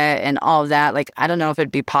down debt and all of that. Like, I don't know if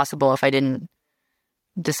it'd be possible if I didn't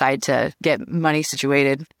decide to get money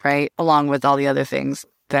situated, right? Along with all the other things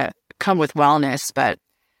that come with wellness, but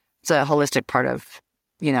it's a holistic part of,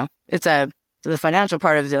 it's the financial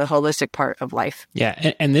part of the holistic part of life.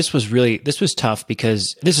 Yeah. And this was tough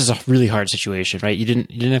because this is a really hard situation, right? You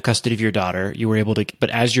didn't have custody of your daughter. You were able to, but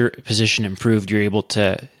as your position improved, you're able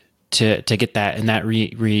to get that. And that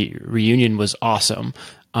reunion was awesome.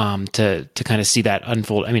 To kind of see that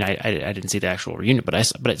unfold. I mean, I didn't see the actual reunion,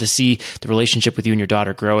 but to see the relationship with you and your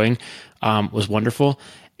daughter growing, was wonderful.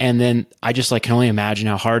 And then I just like can only imagine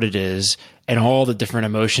how hard it is and all the different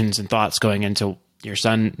emotions and thoughts going into your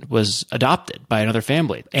son was adopted by another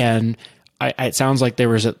family. And it sounds like there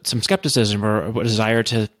was some skepticism or a desire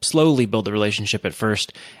to slowly build the relationship at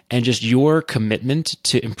first, and just your commitment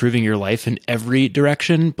to improving your life in every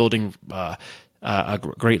direction, building, a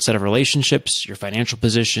great set of relationships, your financial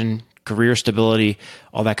position, career stability,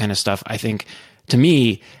 all that kind of stuff, I think to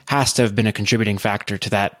me has to have been a contributing factor to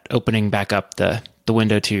that opening back up the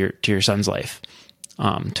window to your son's life,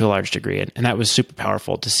 to a large degree. And that was super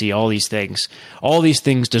powerful to see all these things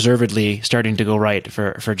deservedly starting to go right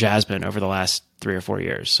for Jasmine over the last 3 or 4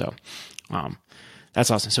 years. So, that's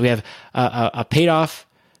awesome. So we have, we've paid off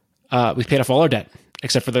all our debt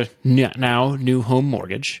except for the now new home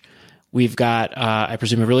mortgage. We've got, I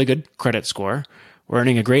presume, a really good credit score. We're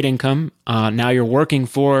earning a great income. Now you're working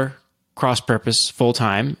for Cross Purpose full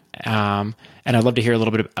time. And I'd love to hear a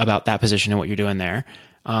little bit about that position and what you're doing there.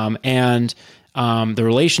 and the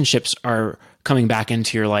relationships are coming back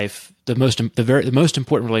into your life. The most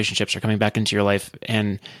important relationships are coming back into your life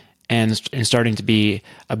and starting to be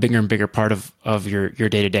a bigger and bigger part of your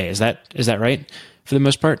day to day. Is that right for the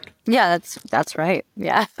most part? Yeah, that's right.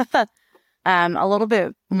 Yeah. A little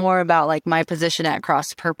bit more about like my position at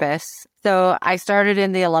Cross Purpose. So I started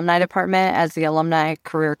in the alumni department as the alumni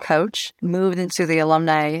career coach, moved into the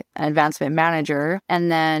alumni advancement manager.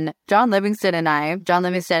 And then John Livingston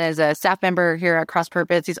is a staff member here at Cross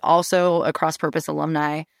Purpose. He's also a Cross Purpose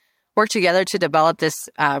alumni. Worked together to develop this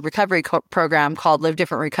recovery program called Live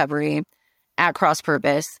Different Recovery at Cross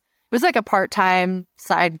Purpose. It was like a part-time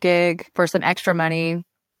side gig for some extra money.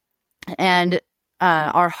 And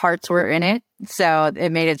our hearts were in it. So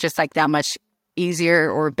it made it just like that much easier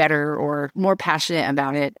or better or more passionate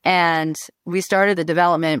about it. And we started the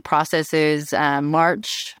development processes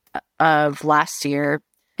March of last year.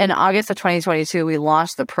 In August of 2022, we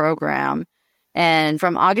launched the program. And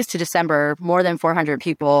from August to December, more than 400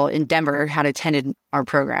 people in Denver had attended our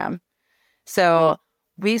program. So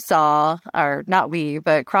we saw, or not we,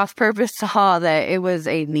 but Cross Purpose saw that it was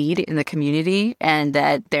a need in the community and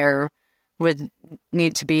that there would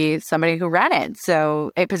need to be somebody who ran it.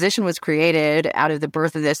 So a position was created out of the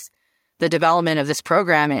birth of the development of this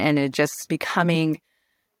program, and it just becoming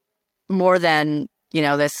more than,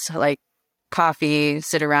 this like coffee,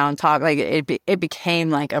 sit around, talk. Like it became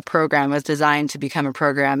like a program. It was designed to become a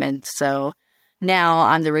program. And so now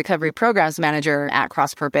I'm the recovery programs manager at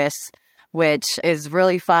Cross Purpose, which is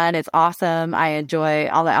really fun. It's awesome. I enjoy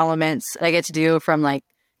all the elements I get to do, from like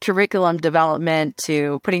curriculum development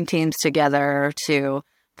to putting teams together to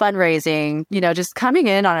fundraising, just coming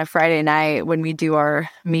in on a Friday night when we do our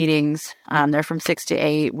meetings. They're from 6 to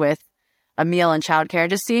 8 with a meal and childcare,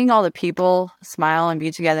 just seeing all the people smile and be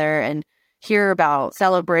together and hear about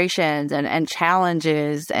celebrations and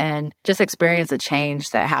challenges and just experience the change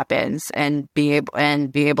that happens and be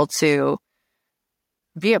able to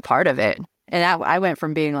be a part of it. And I went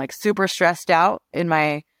from being like super stressed out in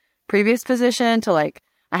my previous position to like,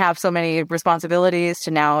 I have so many responsibilities, to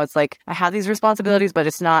now it's like I have these responsibilities, but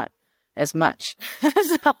it's not as much.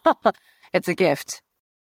 So, it's a gift.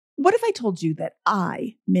 What if I told you that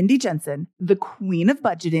I, Mindy Jensen, the queen of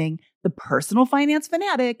budgeting, the personal finance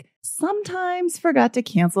fanatic, sometimes forgot to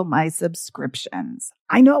cancel my subscriptions?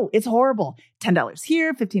 I know, it's horrible. $10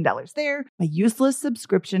 here, $15 there. My useless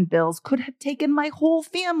subscription bills could have taken my whole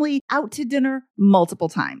family out to dinner multiple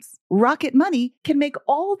times. Rocket Money can make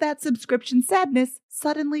all that subscription sadness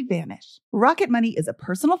suddenly vanish. Rocket Money is a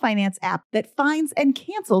personal finance app that finds and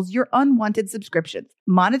cancels your unwanted subscriptions,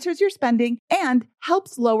 monitors your spending, and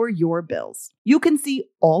helps lower your bills. You can see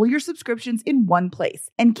all your subscriptions in one place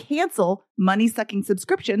and cancel money-sucking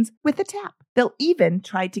subscriptions with a tap. They'll even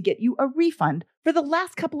try to get you a refund for the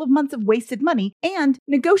last couple of months of wasted money and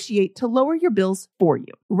negotiate to lower your bills for you.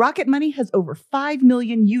 Rocket Money has over 5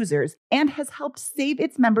 million users and has helped save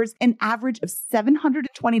its members an average of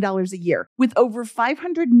 $720 a year, with over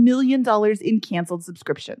 $500 million in canceled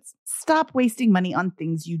subscriptions. Stop wasting money on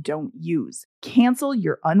things you don't use. Cancel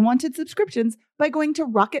your unwanted subscriptions by going to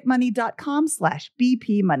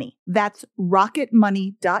rocketmoney.com/bpmoney. That's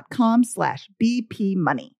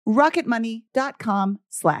rocketmoney.com/bpmoney.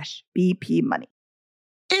 rocketmoney.com/bpmoney.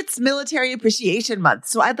 It's Military Appreciation Month,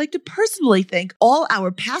 so I'd like to personally thank all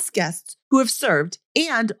our past guests who have served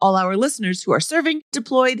and all our listeners who are serving,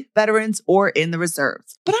 deployed, veterans, or in the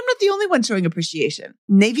reserves. But I'm not the only one showing appreciation.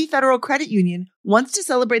 Navy Federal Credit Union wants to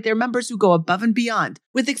celebrate their members who go above and beyond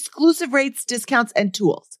with exclusive rates, discounts, and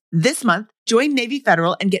tools. This month, join Navy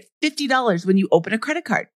Federal and get $50 when you open a credit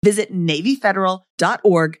card. Visit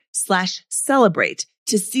NavyFederal.org/celebrate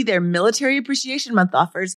to see their Military Appreciation Month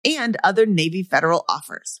offers and other Navy Federal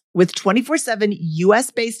offers. With 24/7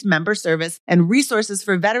 U.S.-based member service and resources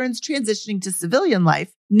for veterans transitioning to civilian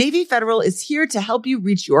life, Navy Federal is here to help you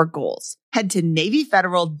reach your goals. Head to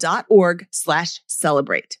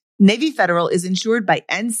NavyFederal.org/celebrate. Navy Federal is insured by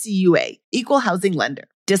NCUA, Equal Housing Lender.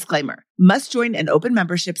 Disclaimer: must join an open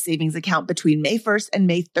membership savings account between May 1st and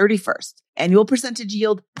May 31st. Annual percentage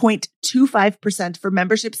yield 0.25% for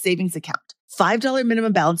membership savings account. $5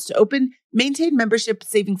 minimum balance to open, maintain membership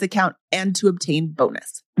savings account, and to obtain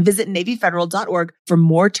bonus. Visit NavyFederal.org for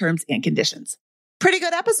more terms and conditions. Pretty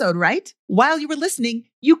good episode, right? While you were listening,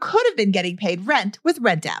 you could have been getting paid rent with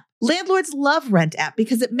Rent App. Landlords love Rent App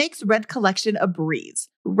because it makes rent collection a breeze.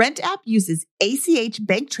 Rent App uses ACH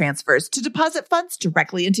bank transfers to deposit funds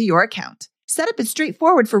directly into your account. Setup is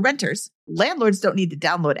straightforward for renters. Landlords don't need to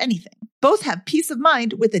download anything. Both have peace of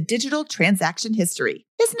mind with a digital transaction history.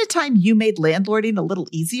 Isn't it time you made landlording a little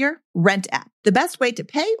easier? Rent app, the best way to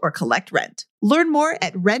pay or collect rent. Learn more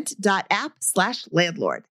at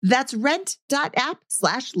rent.app/landlord. That's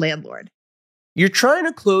rent.app/landlord. You're trying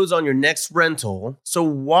to close on your next rental, so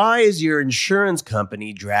why is your insurance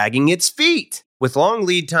company dragging its feet? With long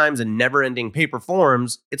lead times and never-ending paper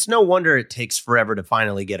forms, it's no wonder it takes forever to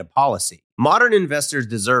finally get a policy. Modern investors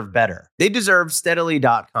deserve better. They deserve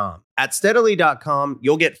Steadily.com. At Steadily.com,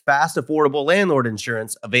 you'll get fast, affordable landlord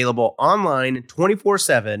insurance available online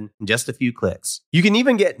 24/7 in just a few clicks. You can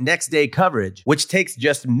even get next-day coverage, which takes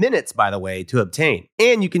just minutes, by the way, to obtain.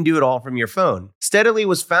 And you can do it all from your phone. Steadily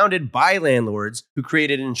was founded by landlords who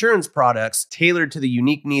created insurance products tailored to the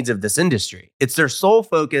unique needs of this industry. It's their sole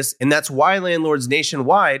focus, and that's why landlords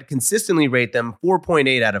nationwide consistently rate them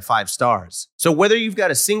 4.8 out of 5 stars. So whether you've got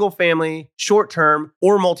a single-family, short-term,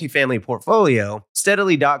 or multifamily portfolio,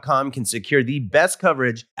 Steadily.com can secure the best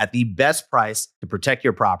coverage at the best price to protect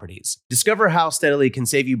your properties. Discover how Steadily can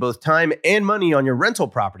save you both time and money on your rental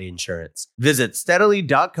property insurance. Visit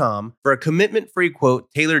Steadily.com for a commitment-free quote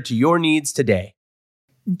tailored to your needs today.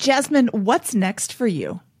 Jasmine, what's next for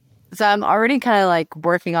you? So I'm already kind of like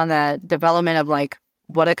working on the development of like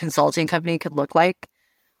what a consulting company could look like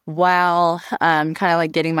while kind of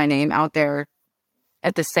like getting my name out there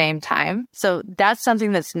at the same time. So that's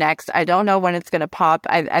something that's next. I don't know when it's going to pop.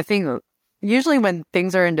 I think usually when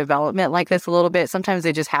things are in development like this a little bit, sometimes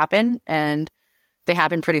they just happen and they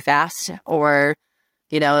happen pretty fast. Or,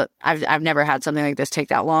 you know, I've never had something like this take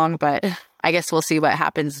that long, but I guess we'll see what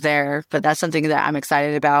happens there. But that's something that I'm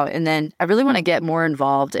excited about. And then I really want to get more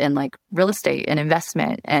involved in like real estate and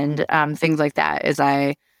investment and things like that as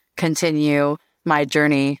I continue my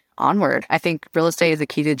journey onward. I think real estate is a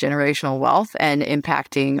key to generational wealth and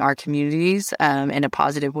impacting our communities in a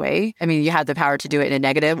positive way. I mean, you have the power to do it in a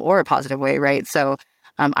negative or a positive way, right? So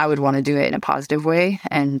I would want to do it in a positive way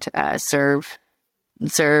and serve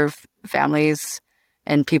families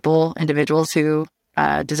and people, individuals who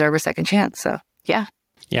deserve a second chance. So, yeah.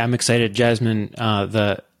 Yeah, I'm excited, Jasmine.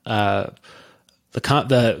 The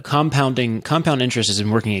compound interest has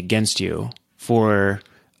been working against you for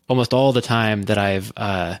almost all the time that I've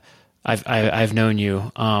known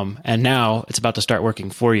you, and now it's about to start working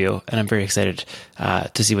for you, and I'm very excited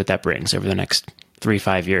to see what that brings over the next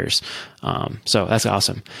 3-5 years. So that's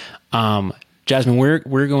awesome. Jasmine,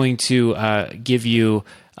 we're going to give you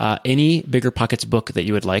any Bigger Pockets book that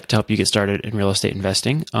you would like to help you get started in real estate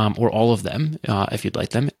investing, or all of them if you'd like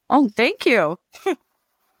them. Oh, thank you.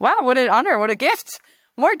 Wow, what an honor. What a gift.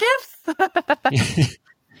 More gifts.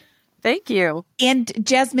 Thank you. And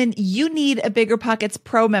Jasmine, you need a Bigger Pockets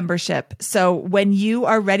Pro membership. So when you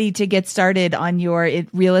are ready to get started on your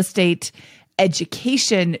real estate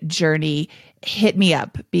education journey, hit me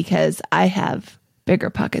up because I have Bigger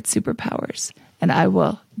Pockets superpowers and I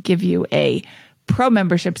will give you a pro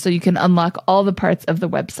membership so you can unlock all the parts of the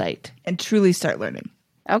website and truly start learning.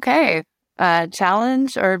 Okay.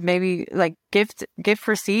 Challenge or maybe like gift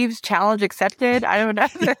received, challenge accepted. I don't know.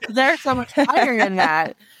 There's so much higher than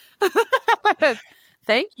that.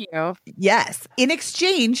 Thank you. Yes. In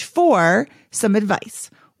exchange for some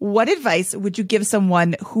advice, what advice would you give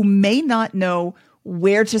someone who may not know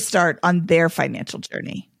where to start on their financial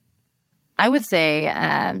journey? I would say,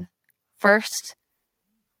 first,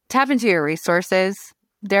 tap into your resources.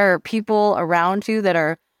 There are people around you that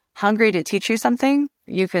are hungry to teach you something.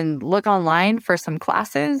 You can look online for some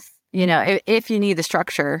classes, you know, if you need the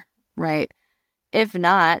structure, right? If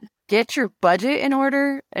not, get your budget in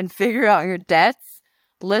order and figure out your debts,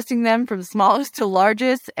 listing them from smallest to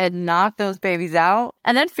largest and knock those babies out.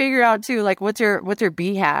 And then figure out too, like what's your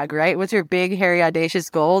BHAG, right? What's your big, hairy, audacious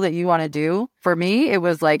goal that you want to do? For me, it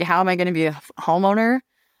was like, how am I going to be a homeowner?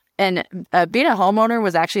 And being a homeowner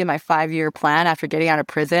was actually my 5-year plan after getting out of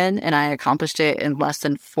prison, and I accomplished it in less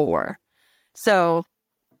than 4. So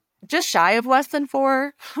just shy of less than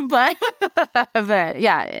 4, but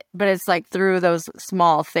it's like through those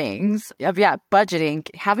small things of, budgeting,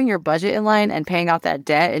 having your budget in line and paying off that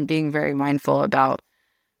debt and being very mindful about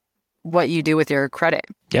what you do with your credit.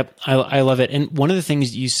 Yep. I love it. And one of the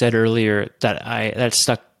things you said earlier that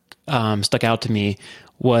stuck out to me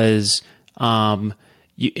was, and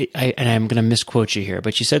I'm going to misquote you here,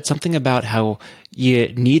 but you said something about how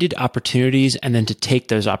you needed opportunities and then to take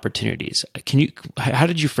those opportunities. How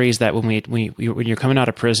did you phrase that when you're coming out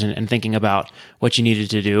of prison and thinking about what you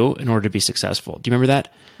needed to do in order to be successful? Do you remember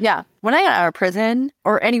that? Yeah. When I got out of prison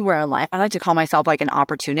or anywhere in life, I like to call myself like an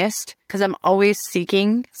opportunist because I'm always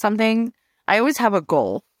seeking something. I always have a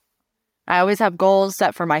goal. I always have goals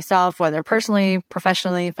set for myself, whether personally,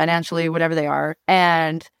 professionally, financially, whatever they are.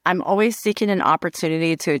 And I'm always seeking an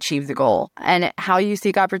opportunity to achieve the goal. And how you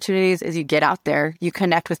seek opportunities is you get out there, you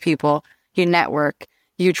connect with people, you network,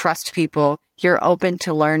 you trust people, you're open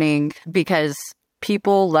to learning, because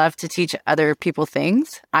people love to teach other people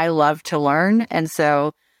things. I love to learn. And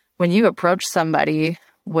so when you approach somebody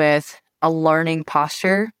with a learning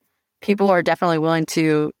posture, people are definitely willing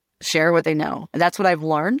to share what they know. And that's what I've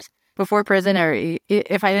learned before prison, or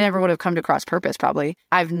if I never would have come to Cross Purpose, probably.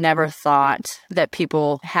 I've never thought that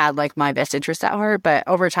people had like my best interest at heart. But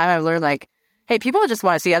over time, I've learned like, hey, people just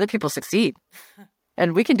want to see other people succeed.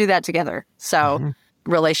 And we can do that together. So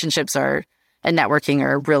relationships and networking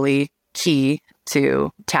are really key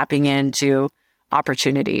to tapping into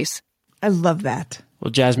opportunities. I love that.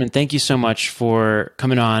 Well, Jasmine, thank you so much for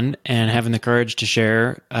coming on and having the courage to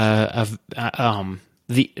share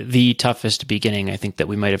the toughest beginning, I think, that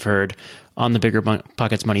we might have heard on the Bigger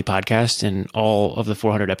Pockets Money podcast in all of the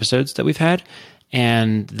 400 episodes that we've had,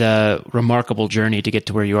 and the remarkable journey to get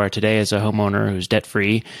to where you are today as a homeowner who's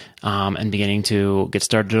debt-free and beginning to get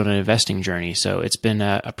started on an investing journey. So it's been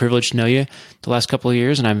a privilege to know you the last couple of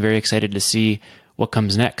years, and I'm very excited to see what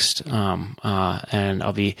comes next. And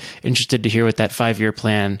I'll be interested to hear what that 5-year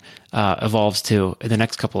plan evolves to in the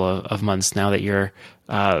next couple of months, now that you're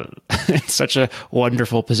in such a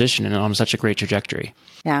wonderful position and on such a great trajectory.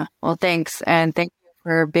 Yeah. Well, thanks. And thank you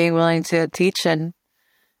for being willing to teach and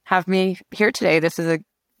have me here today. This is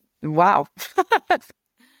wow.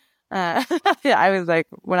 Yeah, I was like,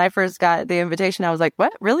 when I first got the invitation, I was like,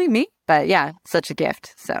 what? Really, me? But yeah, such a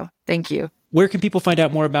gift. So thank you. Where can people find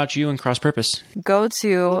out more about you and Cross Purpose? Go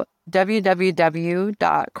to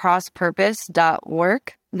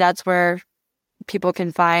www.crosspurpose.org. That's where people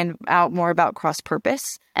can find out more about Cross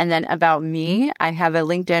Purpose. And then about me, I have a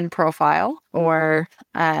LinkedIn profile, or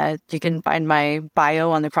you can find my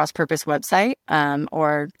bio on the Cross Purpose website,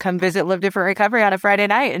 or come visit Live Different Recovery on a Friday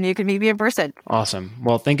night and you can meet me in person. Awesome.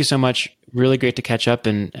 Well, thank you so much. Really great to catch up,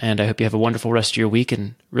 and I hope you have a wonderful rest of your week,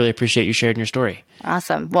 and really appreciate you sharing your story.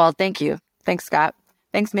 Awesome. Well, thank you. Thanks, Scott.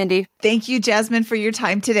 Thanks, Mindy. Thank you, Jasmine, for your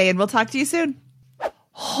time today, and we'll talk to you soon.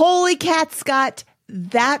 Holy cat, Scott.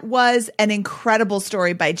 That was an incredible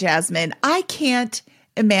story by Jasmine. I can't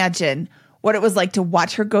imagine what it was like to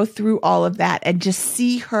watch her go through all of that and just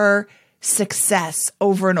see her success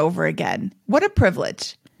over and over again. What a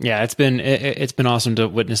privilege. Yeah, it's been awesome to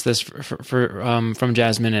witness this from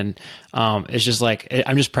Jasmine, and it's just like,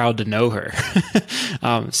 I'm just proud to know her.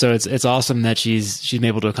 So it's awesome that she's been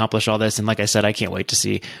able to accomplish all this, and like I said, I can't wait to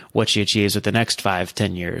see what she achieves with the next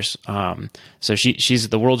 5-10 years. So she's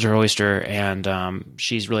the world's her oyster, and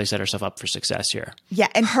she's really set herself up for success here. Yeah,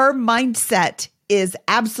 and her mindset is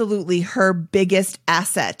absolutely her biggest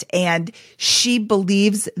asset, and she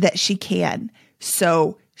believes that she can.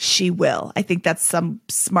 So she will. I think that's some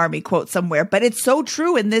smarmy quote somewhere, but it's so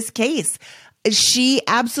true in this case. She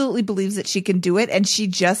absolutely believes that she can do it, and she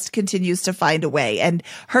just continues to find a way. And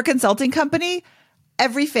her consulting company,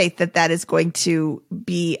 every faith that is going to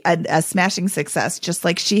be a smashing success, just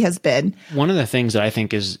like she has been. One of the things that I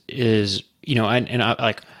think is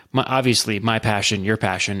obviously my passion, your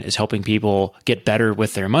passion, is helping people get better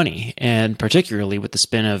with their money, and particularly with the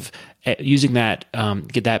spin of using that,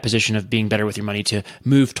 get that position of being better with your money to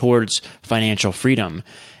move towards financial freedom.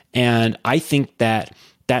 And I think that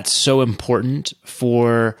that's so important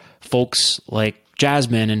for folks like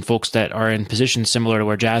Jasmine and folks that are in positions similar to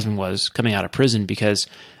where Jasmine was coming out of prison, because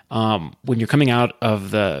when you're coming out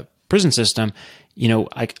of the prison system,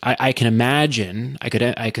 I can imagine, I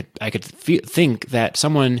could think that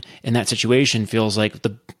someone in that situation feels like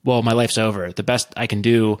my life's over. The best I can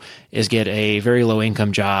do is get a very low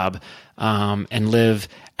income job, and live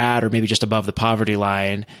at or maybe just above the poverty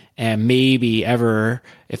line, and maybe ever,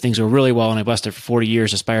 if things go really well and I busted for 40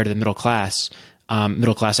 years, aspire to the middle class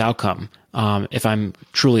outcome, if I'm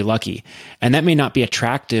truly lucky. And that may not be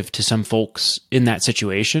attractive to some folks in that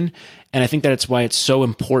situation. And I think that it's why it's so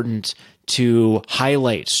important to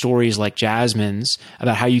highlight stories like Jasmine's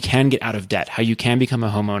about how you can get out of debt, how you can become a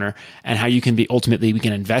homeowner, and how you can ultimately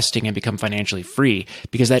begin investing and become financially free,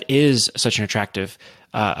 because that is such an attractive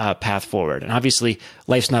path forward. And obviously,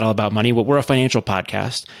 life's not all about money. Well, we're a financial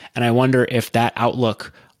podcast, and I wonder if that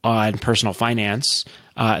outlook on personal finance,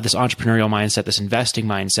 this entrepreneurial mindset, this investing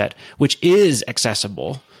mindset, which is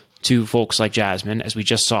accessible to folks like Jasmine, as we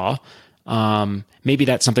just saw, maybe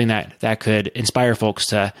that's something that could inspire folks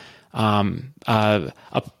to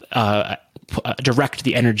direct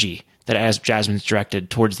the energy that as Jasmine's directed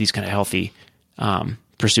towards these kind of healthy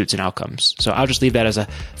pursuits and outcomes. So I'll just leave that as a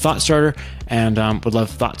thought starter, and would love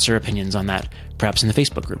thoughts or opinions on that, perhaps in the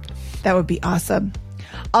Facebook group. That would be awesome.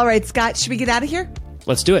 All right, Scott, should we get out of here?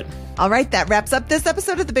 Let's do it. All right, that wraps up this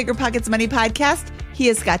episode of the Bigger Pockets Money podcast. He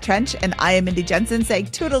is Scott Trench, and I am Mindy Jensen saying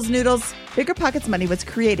toodles noodles. Bigger Pockets Money was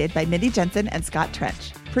created by Mindy Jensen and Scott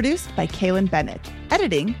Trench. Produced by Kaylin Bennett.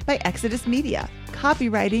 Editing by Exodus Media.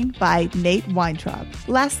 Copywriting by Nate Weintraub.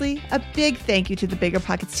 Lastly, a big thank you to the Bigger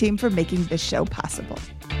Pockets team for making this show possible.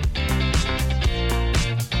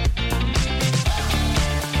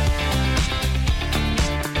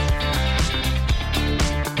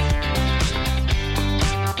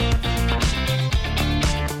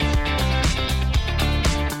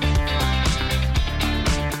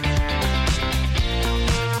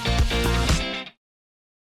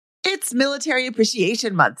 It's Military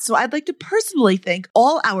Appreciation Month, so I'd like to personally thank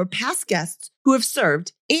all our past guests who have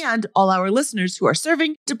served and all our listeners who are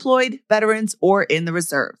serving, deployed, veterans, or in the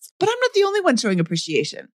reserves. But I'm not the only one showing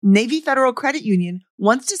appreciation. Navy Federal Credit Union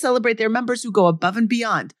wants to celebrate their members who go above and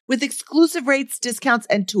beyond with exclusive rates, discounts,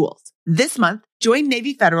 and tools. This month, join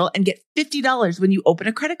Navy Federal and get $50 when you open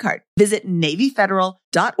a credit card. Visit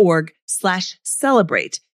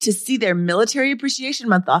NavyFederal.org/celebrate to see their Military Appreciation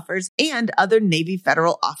Month offers and other Navy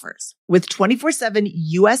Federal offers. With 24/7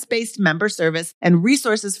 U.S.-based member service and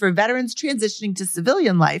resources for veterans transitioning to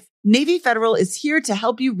civilian life, Navy Federal is here to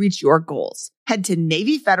help you reach your goals. Head to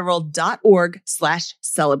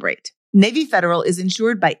NavyFederal.org/celebrate. Navy Federal is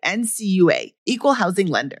insured by NCUA, Equal Housing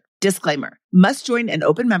Lender. Disclaimer, must join an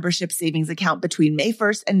open membership savings account between May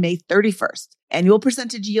 1st and May 31st. Annual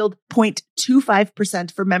percentage yield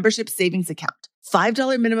 0.25% for membership savings account.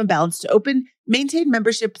 $5 minimum balance to open, maintain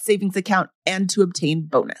membership savings account, and to obtain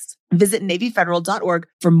bonus. Visit NavyFederal.org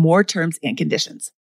for more terms and conditions.